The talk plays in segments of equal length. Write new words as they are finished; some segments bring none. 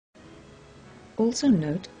Also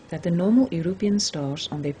note that the normal European stars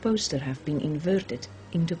on their poster have been inverted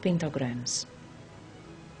into pentagrams.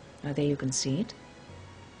 Now there you can see it.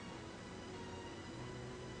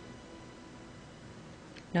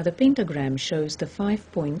 Now the pentagram shows the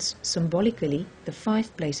 5 points, symbolically the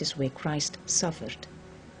 5 places where Christ suffered.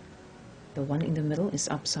 The one in the middle is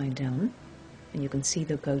upside down, and you can see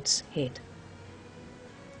the goat's head.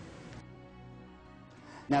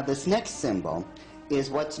 Now this next symbol is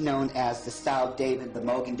what's known as the Star of David, the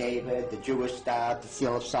Mogan David, the Jewish Star, the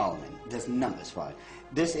Seal of Solomon. There's numbers for it.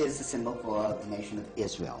 This is the symbol for the nation of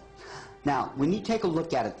Israel. Now, when you take a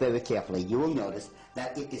look at it very carefully, you will notice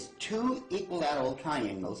that it is 2 equilateral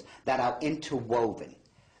triangles that are interwoven.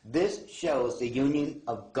 This shows the union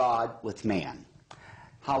of God with man.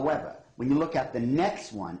 However, when you look at the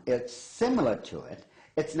next one, it's similar to it.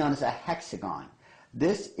 It's known as a hexagon.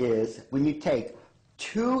 This is when you take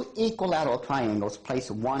 2 equilateral triangles, place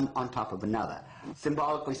one on top of another.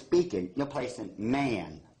 Symbolically speaking, you're placing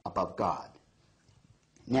man above God.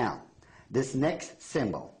 Now, this next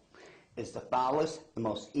symbol is the foulest, the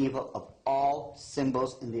most evil of all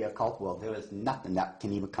symbols in the occult world. There is nothing that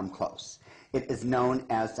can even come close. It is known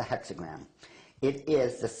as the hexagram. It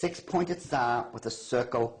is the 6-pointed star with a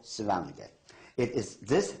circle surrounding it. It is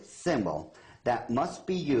this symbol that must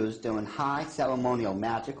be used during high ceremonial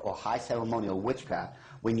magic or high ceremonial witchcraft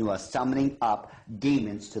when you are summoning up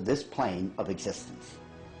demons to this plane of existence.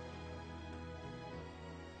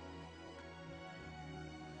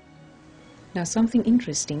 Now something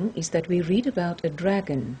interesting is that we read about a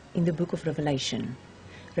dragon in the book of Revelation.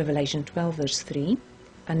 Revelation 12 verse 3,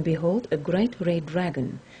 "And behold, a great red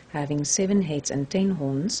dragon, having 7 heads and 10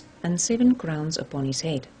 horns, and 7 crowns upon his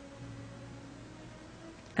head.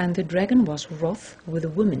 And the dragon was wroth with the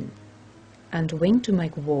woman, and went to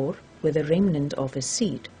make war with the remnant of her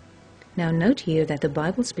seed." Now note here that the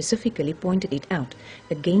Bible specifically pointed it out,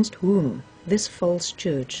 against whom this false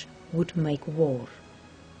church would make war.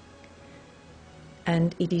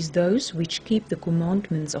 And it is those which keep the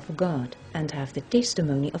commandments of God and have the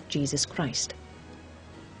testimony of Jesus Christ.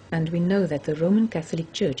 And we know that the Roman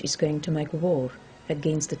Catholic Church is going to make war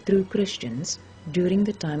against the true Christians during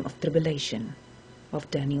the time of tribulation of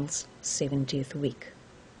Daniel's 70th week.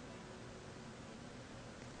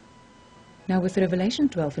 Now with Revelation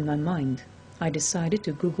 12 in my mind, I decided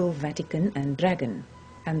to Google Vatican and dragon,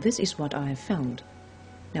 and this is what I have found.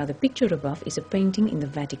 Now the picture above is a painting in the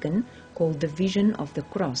Vatican called The Vision of the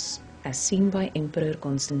Cross, as seen by Emperor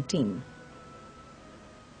Constantine.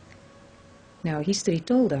 Now history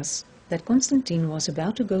told us that Constantine was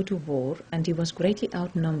about to go to war, and he was greatly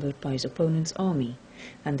outnumbered by his opponent's army,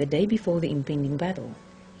 and the day before the impending battle,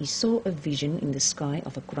 he saw a vision in the sky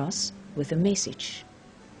of a cross with a message.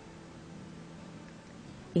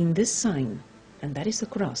 "In this sign, and that is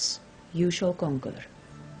the cross, you shall conquer."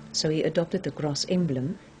 So he adopted the cross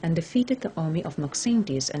emblem and defeated the army of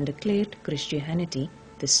Maxentius and declared Christianity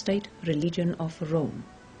the state religion of Rome.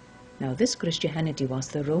 Now this Christianity was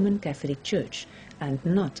the Roman Catholic Church and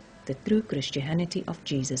not the true Christianity of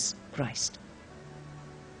Jesus Christ.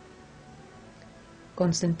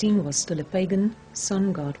 Constantine was still a pagan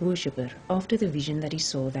sun god worshipper after the vision that he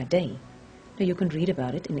saw that day. Now you can read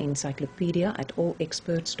about it in encyclopedia at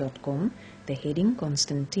allexperts.com, the heading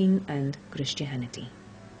Constantine and Christianity.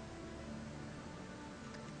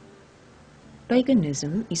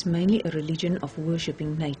 Paganism is mainly a religion of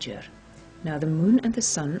worshipping nature. Now the moon and the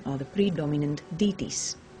sun are the predominant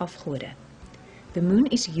deities, afgode. The moon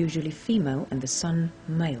is usually female and the sun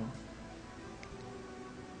male.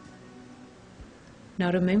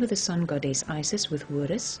 Now remember the sun goddess Isis with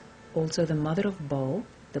Horus, also the mother of Baal,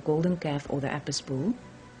 the golden calf or the Apis bull.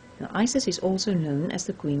 Now Isis is also known as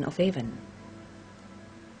the queen of heaven.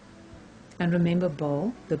 And remember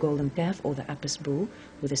Baal, the golden calf or the Apis bull,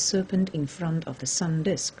 with a serpent in front of the sun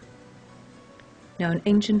disk. Now in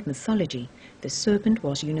ancient mythology, the serpent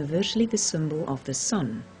was universally the symbol of the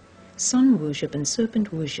sun. Sun worship and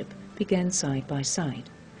serpent worship began side by side.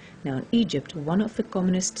 Now in Egypt, one of the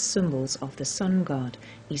commonest symbols of the sun god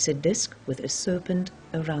is a disk with a serpent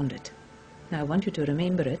around it. Now I want you to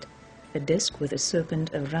remember it, a disk with a serpent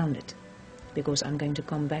around it, because I'm going to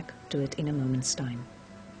come back to it in a moment's time.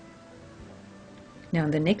 Now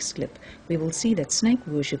in the next clip, we will see that snake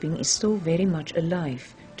worshipping is still very much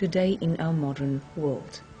alive today in our modern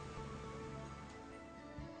world.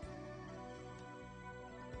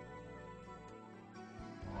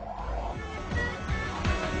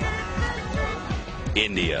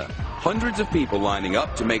 India. Hundreds of people lining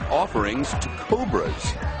up to make offerings to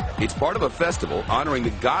cobras. It's part of a festival honoring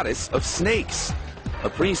the goddess of snakes. A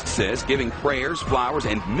priest says giving prayers, flowers,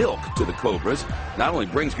 and milk to the cobras not only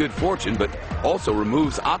brings good fortune, but also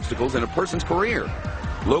removes obstacles in a person's career.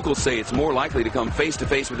 Locals say it's more likely to come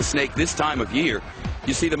face-to-face with a snake this time of year.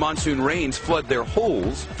 You see, the monsoon rains flood their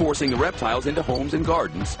holes, forcing the reptiles into homes and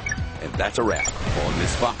gardens. And that's a wrap on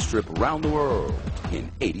this Fox trip around the world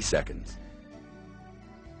in 80 seconds.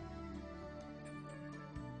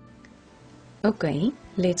 Okay,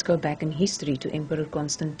 let's go back in history to Emperor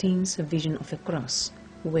Constantine's vision of the cross,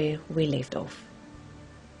 where we left off.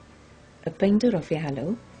 A painter,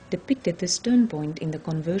 Raffaello, depicted this turn point in the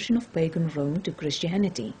conversion of pagan Rome to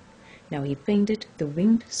Christianity. Now he painted the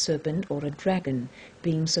winged serpent or a dragon,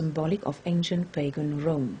 being symbolic of ancient pagan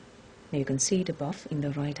Rome. Now you can see it above in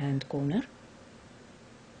the right-hand corner.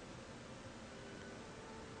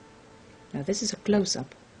 Now this is a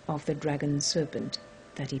close-up of the dragon serpent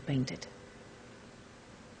that he painted.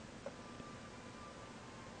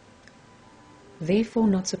 Therefore,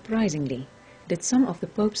 not surprisingly, that some of the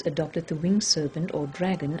popes adopted the winged serpent or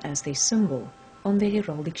dragon as their symbol on their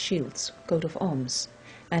heraldic shields, coat of arms,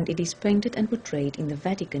 and it is painted and portrayed in the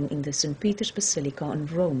Vatican in the St. Peter's Basilica in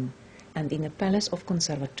Rome and in the Palace of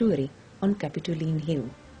Conservatori on Capitoline Hill.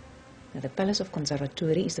 Now, the Palace of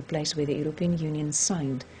Conservatori is the place where the European Union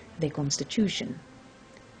signed their constitution.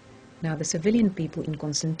 Now, the civilian people in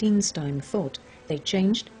Constantine's time thought they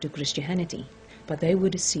changed to Christianity, but they were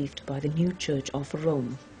deceived by the new Church of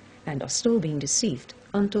Rome, and are still being deceived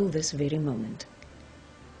until this very moment.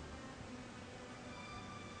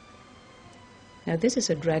 Now this is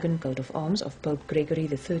a dragon coat of arms of Pope Gregory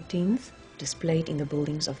XIII, displayed in the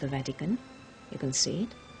buildings of the Vatican. You can see it.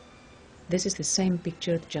 This is the same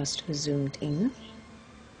picture, just zoomed in.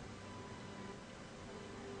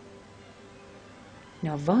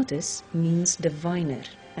 Now Vatus means diviner,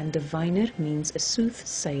 and diviner means a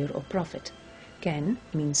soothsayer or prophet. Can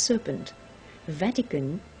means serpent.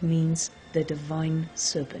 Vatican means the divine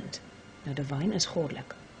serpent. Now divine is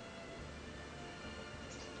goddelik.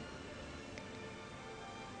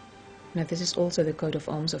 Now this is also the coat of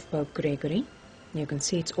arms of Pope Gregory. You can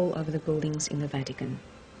see it's all over the buildings in the Vatican.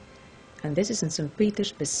 And this is in St.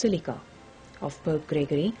 Peter's Basilica of Pope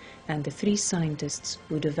Gregory and the three scientists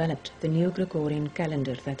who developed the Neo-Gregorian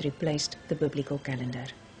calendar that replaced the biblical calendar.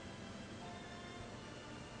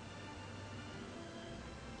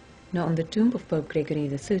 Now on the tomb of Pope Gregory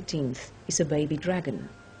XIII is a baby dragon.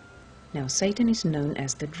 Now Satan is known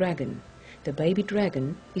as the dragon. The baby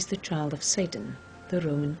dragon is the child of Satan, the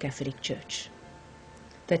Roman Catholic Church,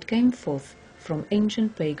 that came forth from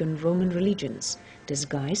ancient pagan Roman religions,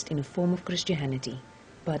 disguised in a form of Christianity,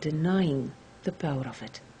 but denying the power of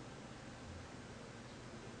it.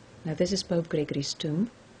 Now this is Pope Gregory's tomb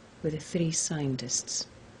with the three scientists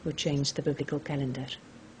who changed the biblical calendar.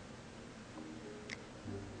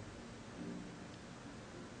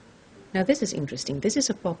 Now this is interesting. This is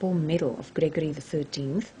a papal medal of Gregory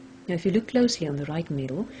XIII. Now if you look closely on the right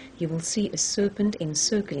medal, you will see a serpent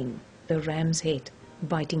encircling the ram's head,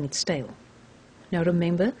 biting its tail. Now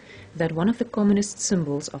remember that one of the commonest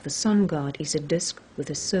symbols of the sun god is a disc with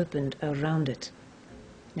a serpent around it.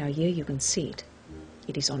 Now here you can see it.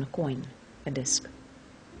 It is on a coin, a disc.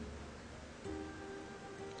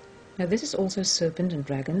 Now this is also serpent and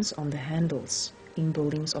dragons on the handles in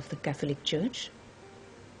buildings of the Catholic Church.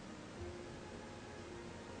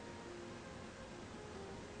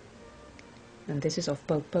 And this is of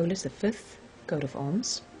Pope Paulus V, coat of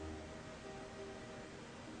arms.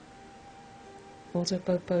 Also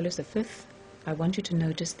Pope Paulus V, I want you to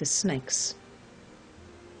notice the snakes.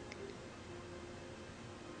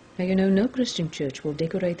 Now you know no Christian church will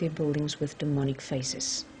decorate their buildings with demonic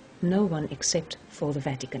faces. No one except for the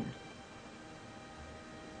Vatican.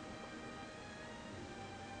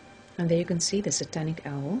 And there you can see the satanic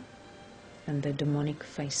owl and the demonic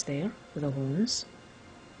face there with the horns.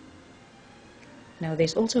 Now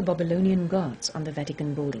there's also Babylonian gods on the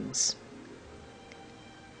Vatican buildings.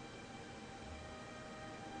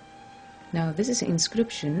 Now this is an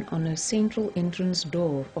inscription on a central entrance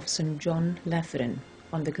door of St. John Lateran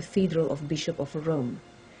on the Cathedral of Bishop of Rome.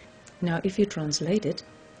 Now if you translate it,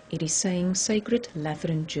 it is saying Sacred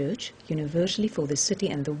Lateran Church, universally for the city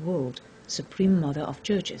and the world, Supreme Mother of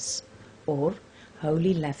Churches, or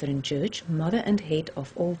Holy Lateran Church, Mother and Head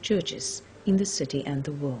of all churches in the city and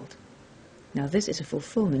the world. Now this is a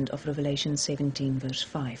fulfillment of Revelation 17 verse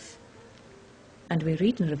 5. And we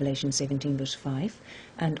read in Revelation 17 verse 5,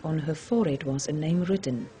 and on her forehead was a name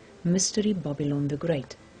written, Mystery Babylon the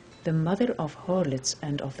Great, the mother of harlots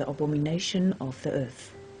and of the abomination of the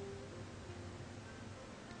earth.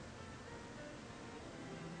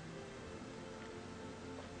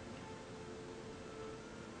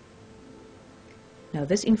 Now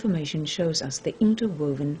this information shows us the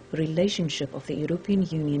interwoven relationship of the European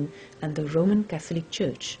Union and the Roman Catholic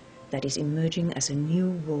Church that is emerging as a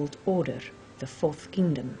new world order, the Fourth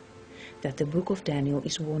Kingdom, that the book of Daniel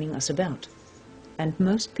is warning us about. And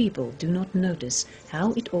most people do not notice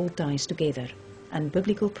how it all ties together and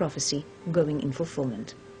biblical prophecy going in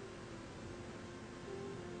fulfillment.